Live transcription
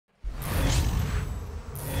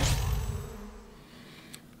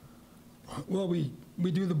Well, we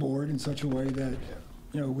do the board in such a way that,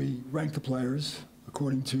 we rank the players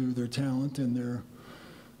according to their talent and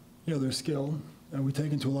their skill. And we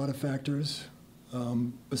take into a lot of factors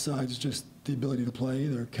besides just the ability to play,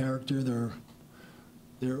 their character,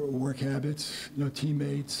 their work habits,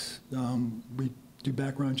 teammates. We do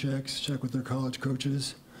background checks, check with their college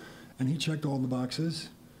coaches, and he checked all the boxes.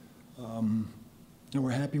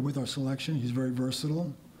 We're happy with our selection. He's very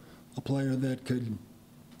versatile, a player that could,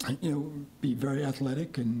 be very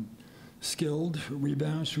athletic and skilled,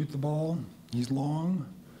 rebound, shoot the ball. He's long.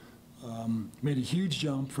 Made a huge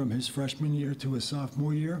jump from his freshman year to his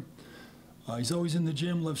sophomore year. He's always in the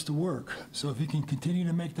gym, loves to work. So if he can continue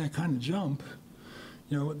to make that kind of jump,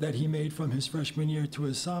 that he made from his freshman year to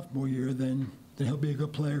his sophomore year, then he'll be a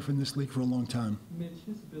good player from this league for a long time. Mitch,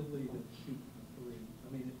 his ability to shoot a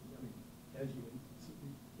three, as you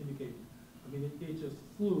indicated, it just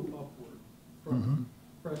flew upward from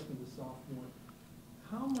freshman to sophomore.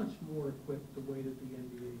 How much more equipped the way that the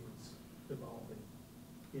NBA is evolving?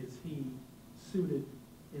 Is he suited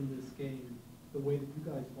in this game the way that you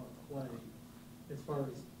guys want to play as far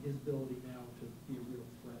as his ability now to be a real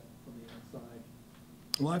threat from the outside?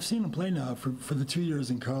 Well, I've seen him play now for the 2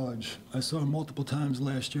 years in college. I saw him multiple times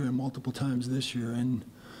last year and multiple times this year. And,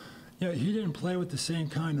 he didn't play with the same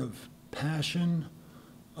kind of passion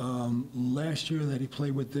last year that he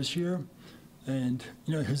played with this year. And,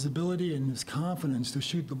 his ability and his confidence to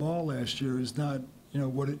shoot the ball last year is not,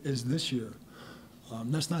 what it is this year.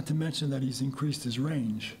 That's not to mention that he's increased his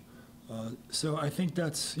range. So I think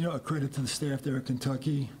that's, a credit to the staff there at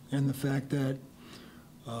Kentucky and the fact that,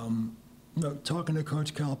 talking to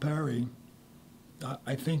Coach Calipari,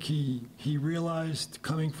 I think he realized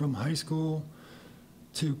coming from high school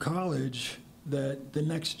to college that the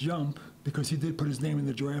next jump, because he did put his name in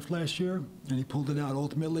the draft last year, and he pulled it out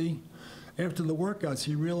ultimately. After the workouts,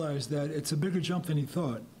 he realized that it's a bigger jump than he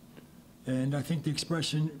thought. And I think the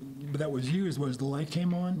expression that was used was the light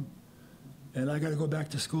came on, and I got to go back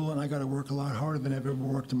to school, and I got to work a lot harder than I've ever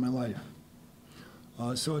worked in my life.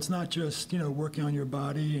 So it's not just, working on your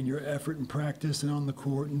body and your effort and practice and on the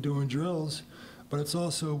court and doing drills, but it's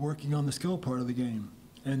also working on the skill part of the game.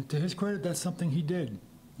 And to his credit, that's something he did.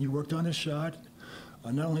 He worked on his shot,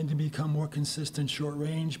 not only to become more consistent short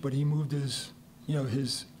range, but he moved his,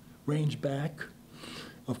 his range back,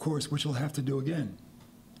 of course, which he'll have to do again.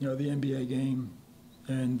 The NBA game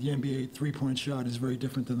and the NBA three-point shot is very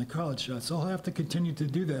different than the college shot, so he'll have to continue to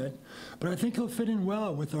do that. But I think he'll fit in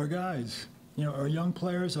well with our guys, our young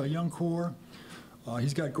players, our young core.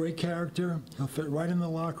 He's got great character. He'll fit right in the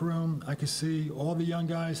locker room. I can see all the young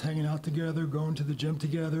guys hanging out together, going to the gym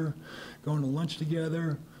together, going to lunch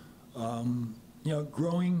together,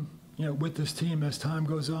 growing, with this team as time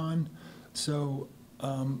goes on. So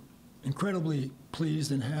incredibly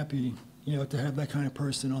pleased and happy, to have that kind of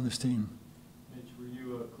person on this team. Mitch, were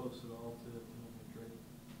you close at all to making a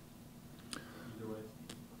trade? Either way?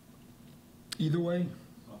 Either way?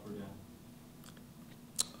 Up or down?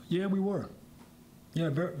 Yeah, we were. Yeah,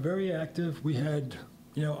 very, very active. We had,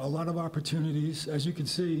 a lot of opportunities. As you can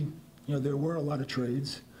see, there were a lot of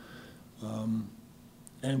trades.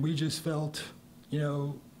 And we just felt,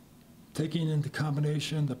 taking into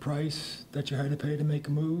combination the price that you had to pay to make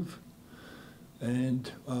a move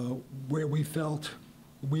and where we felt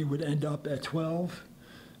we would end up at 12,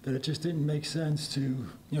 that it just didn't make sense to,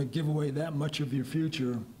 give away that much of your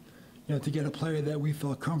future, to get a player that we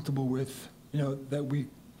felt comfortable with, that we're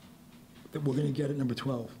going to get at number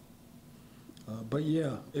 12. But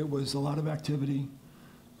yeah, it was a lot of activity.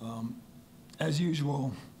 As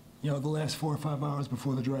usual, the last 4 or 5 hours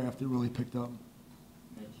before the draft, it really picked up.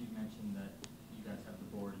 Mitch, you mentioned that you guys have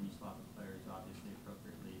the board and you slot the players obviously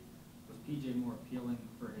appropriately. Was PJ more appealing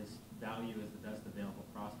for his value as the best available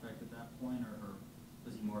prospect at that point, or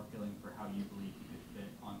was he more appealing for how you believe he could fit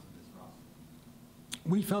onto this roster?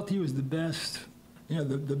 We felt he was the best,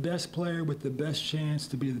 the best player with the best chance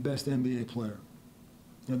to be the best NBA player.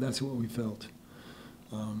 That's what we felt.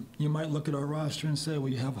 You might look at our roster and say, well,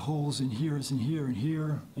 you have holes in here and here and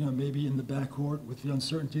here, maybe in the backcourt with the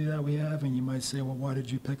uncertainty that we have, and you might say, well, why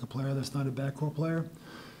did you pick a player that's not a backcourt player?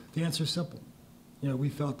 The answer is simple. We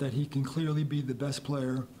felt that he can clearly be the best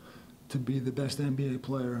player to be the best NBA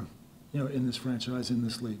player, in this franchise, in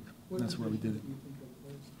this league. That's why we did it.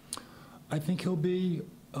 I think he'll be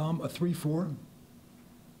a 3-4.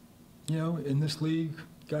 In this league,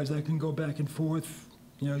 guys that can go back and forth.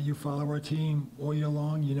 You follow our team all year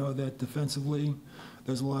long. You know that defensively,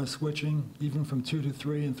 there's a lot of switching, even from 2 to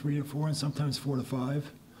 3 and 3 to 4, and sometimes 4 to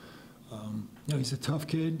 5. He's a tough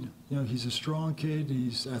kid. He's a strong kid.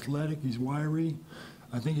 He's athletic. He's wiry.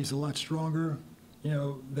 I think he's a lot stronger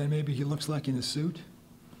than maybe he looks like in a suit.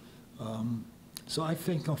 So I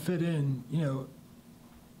think he'll fit in,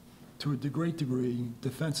 to a great degree,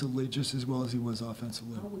 defensively just as well as he was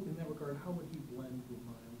offensively. How would, in that regard, how would he blend with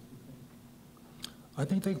Miles, do you think? I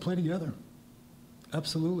think they can play together.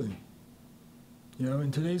 Absolutely.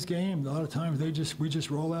 In today's game, a lot of times we just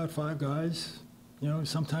roll out 5 guys.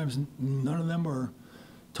 Sometimes none of them are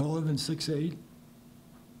taller than 6'8",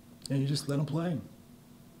 and you just let them play.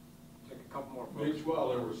 Take a couple more folks. Mitch, while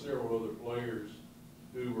there were several other players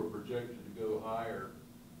who were projected to go higher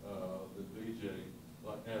than BJ,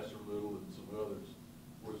 like Nasser Little and some others,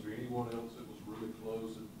 was there anyone else that was really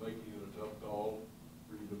close and making it a tough call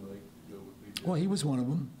for you to make to go with BJ? Well, he was one of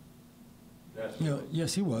them.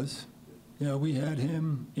 Yes, he was. We had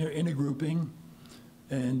him in a grouping,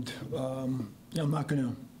 and I'm not going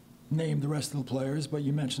to name the rest of the players, but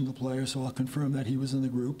you mentioned the players, so I'll confirm that he was in the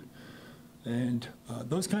group. And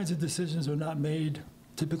those kinds of decisions are not made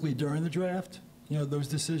typically during the draft. Those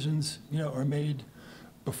decisions, are made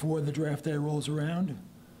before the draft day rolls around.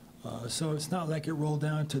 So it's not like it rolled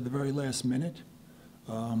down to the very last minute.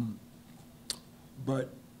 But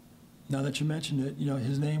now that you mentioned it,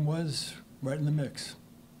 his name was right in the mix,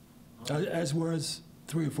 as was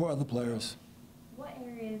 3 or 4 other players. What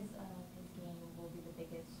areas of his game will be the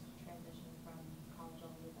biggest transition from college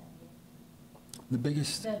level to the NBA? The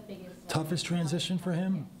biggest toughest transition for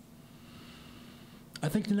him? I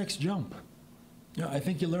think the next jump. I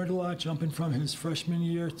think he learned a lot jumping from his freshman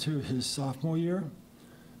year to his sophomore year,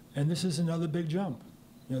 and this is another big jump.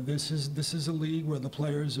 This is a league where the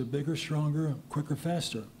players are bigger, stronger, quicker,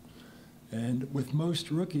 faster. And with most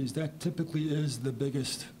rookies, that typically is the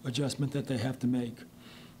biggest adjustment that they have to make.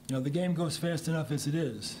 The game goes fast enough as it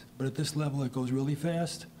is, but at this level it goes really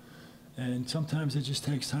fast, and sometimes it just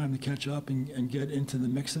takes time to catch up and get into the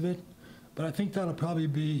mix of it. But I think that'll probably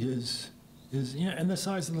be his and the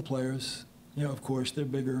size of the players, of course, they're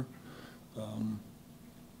bigger.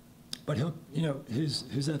 But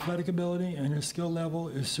his athletic ability and his skill level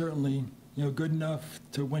is certainly, good enough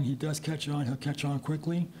to when he does catch on, he'll catch on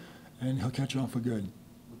quickly, and he'll catch on for good.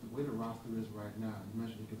 With the way the roster is right now, you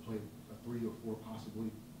mentioned he could play a 3 or 4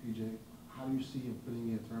 possibly, PJ. How do you see him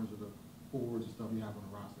fitting in terms of the forwards and stuff you have on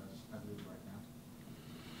the roster as it is right now?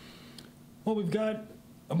 Well, we've got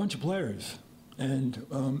a bunch of players, and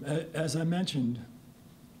as I mentioned,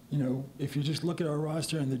 if you just look at our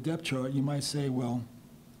roster and the depth chart, you might say, well,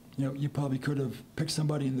 you probably could have picked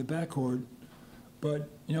somebody in the backcourt, but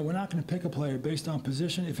we're not going to pick a player based on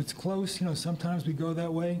position. If it's close, sometimes we go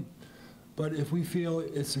that way. But if we feel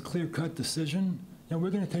it's a clear-cut decision, we're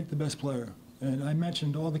going to take the best player. And I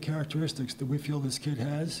mentioned all the characteristics that we feel this kid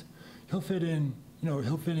has. He'll fit in,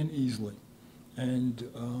 he'll fit in easily. And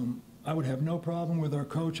I would have no problem with our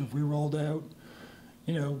coach if we rolled out,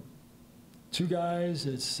 2 guys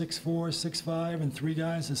at 6'4", 6'5", and 3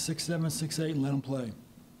 guys at 6'7", 6'8", and let them play.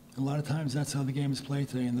 A lot of times that's how the game is played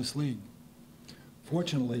today in this league.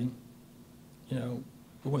 Fortunately, it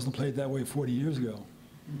wasn't played that way 40 years ago.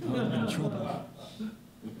 In trouble.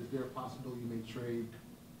 Is there a possibility you may trade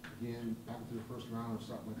again back into the first round or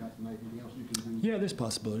something like that tonight? Anything else you can do? Yeah, there's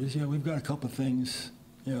possibilities. We've got a couple of things.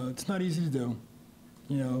 It's not easy to do.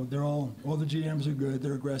 They're all the GMs are good.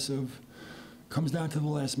 They're aggressive. Comes down to the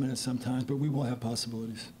last minute sometimes, but we will have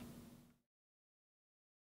possibilities.